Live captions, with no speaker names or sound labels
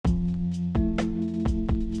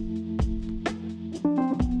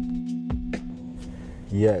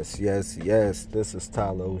Yes. This is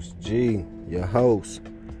Talos G, your host,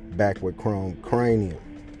 back with Chrome Cranium.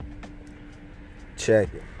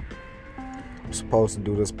 Check it. I'm supposed to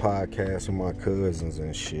do this podcast with my cousins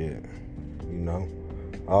and shit. You know,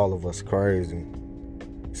 all of us crazy.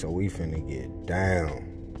 So we finna get down.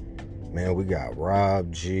 Man, we got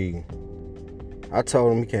Rob G. I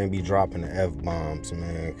told him he can't be dropping the F-bombs,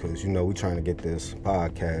 man, because, we trying to get this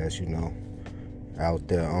podcast, out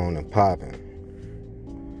there on and popping.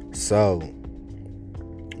 So,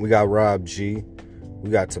 we got Rob G. We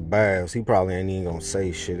got Tobias. He probably ain't even gonna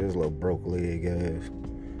say shit. His little broke leg ass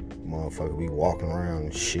motherfucker be walking around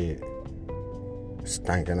and shit.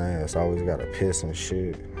 Stinking ass. Always gotta piss and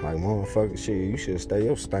shit. Like, motherfucker, shit, you should stay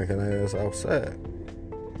your stinking ass outside.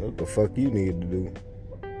 What the fuck you need to do?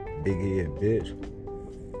 Big head bitch.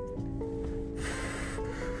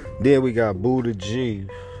 Then we got Buddha G.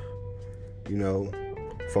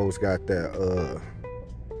 Folks got that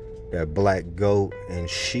Black Goat and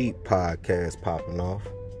Sheep podcast popping off.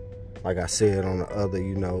 Like I said on the other,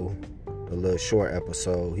 the little short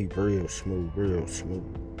episode, he real smooth.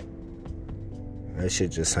 That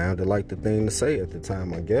shit just sounded like the thing to say at the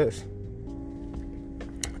time, I guess.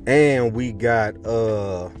 And we got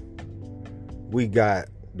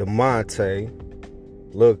DeMonte,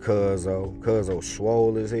 Lil Cuzzo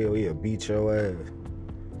swole as hell. He'll beat your ass.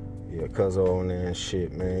 Yeah, Cuzzo on there and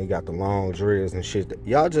shit, man. He got the long dreads and shit.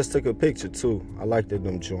 Y'all just took a picture too. I liked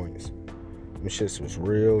them joints. Them shits was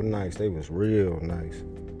real nice. They was real nice.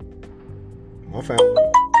 My family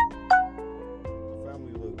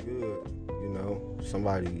look good.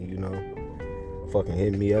 Somebody, fucking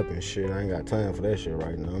hit me up and shit. I ain't got time for that shit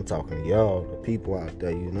right now. I'm talking to y'all, the people out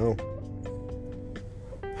there,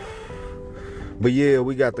 But yeah,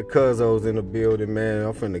 we got the Cuzzos in the building, man.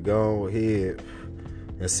 I'm finna go ahead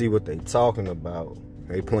and see what they talking about.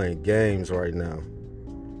 They playing games right now.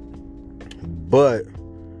 But,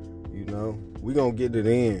 we gonna get it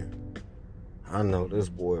in. I know this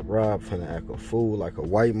boy Rob finna act a fool like a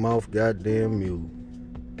white mouth goddamn mule.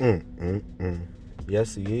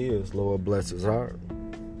 Yes, he is. Lord bless his heart.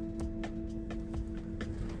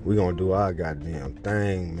 We gonna do our goddamn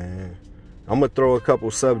thing, man. I'm gonna throw a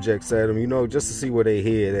couple subjects at them, just to see where they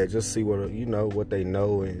head at, just see what what they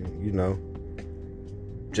know, and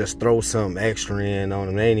just throw something extra in on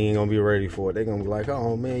them. They ain't even gonna be ready for it. They gonna be like,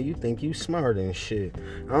 oh man, you think you smart and shit.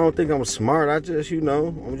 I don't think I'm smart. I just,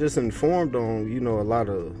 I'm just informed on, a lot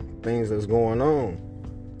of things that's going on.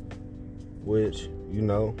 Which,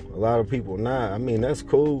 a lot of people not. I mean, that's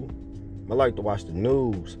cool. I like to watch the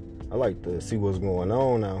news. I like to see what's going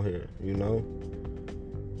on out here,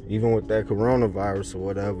 Even with that coronavirus or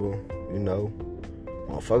whatever,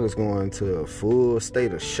 motherfuckers going into a full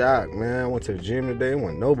state of shock, man. I went to the gym today, there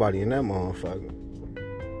wasn't nobody in that motherfucker.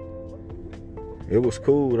 It was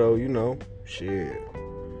cool though, shit.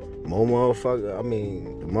 More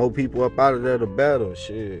motherfucker, the more people up out of there, the better.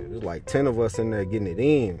 Shit, there's like 10 of us in there getting it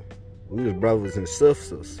in. We was brothers and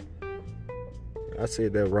sisters. I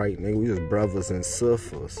said that right, nigga. We was brothers and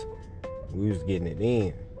sisters. We was getting it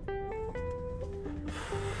in.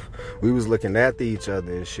 We was looking after each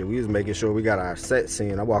other and shit. We was making sure we got our sets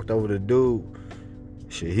in. I walked over to dude.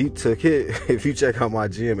 Shit, he took it. If you check out my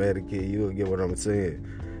gym etiquette, you'll get what I'm saying.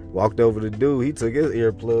 Walked over to dude. He took his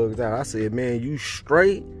earplugs out. I said, man, you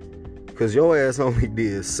straight? Because your ass only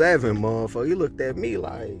did 7, motherfucker. He looked at me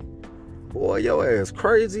like, boy, your ass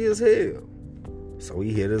crazy as hell. So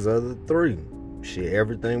he hit his other 3. Shit,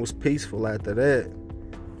 everything was peaceful after that.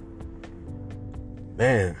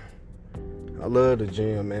 Man, I love the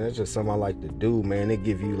gym, man. It's just something I like to do, man. It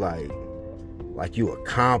give you like you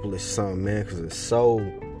accomplished something, man, because it's so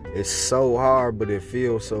hard, but it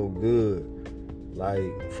feels so good.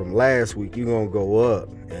 Like, from last week, you're going to go up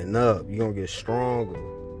and up. You're going to get stronger.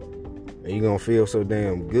 And you're going to feel so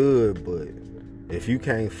damn good, but if you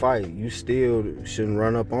can't fight, you still shouldn't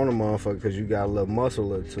run up on a motherfucker because you got a little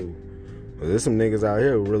muscle or two. But there's some niggas out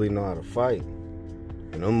here who really know how to fight.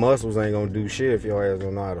 And them muscles ain't gonna do shit if your ass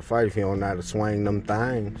don't know how to fight, if you don't know how to swing them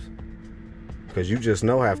things. Cause you just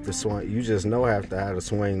know how to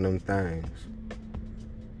swing them things.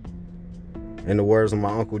 In the words of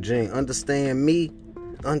my Uncle Gene, understand me.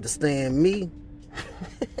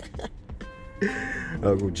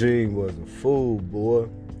 Uncle Gene was a fool, boy.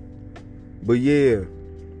 But yeah,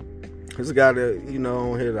 just gotta,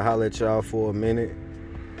 on here to holler at y'all for a minute.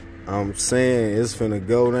 I'm saying it's finna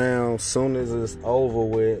go down. Soon as it's over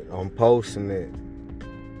with, I'm posting it.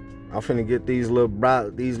 I'm finna get these little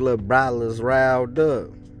brattlers riled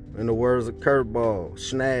up. In the words of Curtball,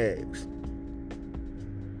 snags.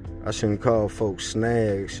 I shouldn't call folks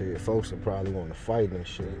snags. Shit, folks will probably want to fight and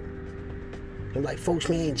shit. I'm like, folks,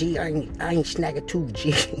 man, G, I ain't snagging too,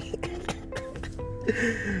 G.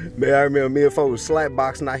 Man, I remember me and folks was slap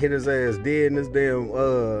boxing. I hit his ass dead in his damn,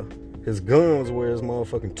 his gums where his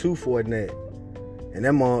motherfucking tooth wasn't at. And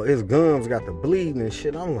his gums got the bleeding and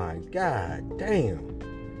shit. I'm like, God damn.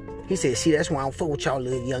 He said, see, that's why I don't fuck with y'all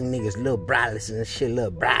little young niggas, little braless and shit,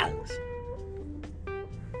 little braless.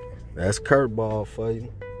 That's curveball for you.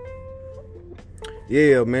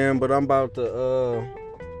 Yeah, man, but I'm about to,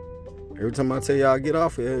 every time I tell y'all get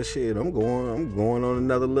off here, shit, I'm going on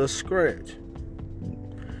another little scratch.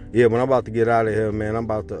 Yeah, but I'm about to get out of here, man. I'm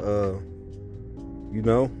about to,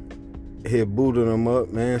 hit booting them up,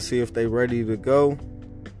 man, see if they ready to go.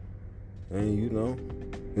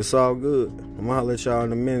 And, it's all good. I'm gonna holler at y'all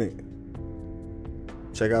in a minute.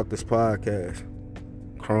 Check out this podcast.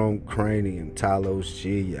 Chrome Cranium, Talos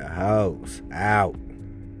G, your house. Out.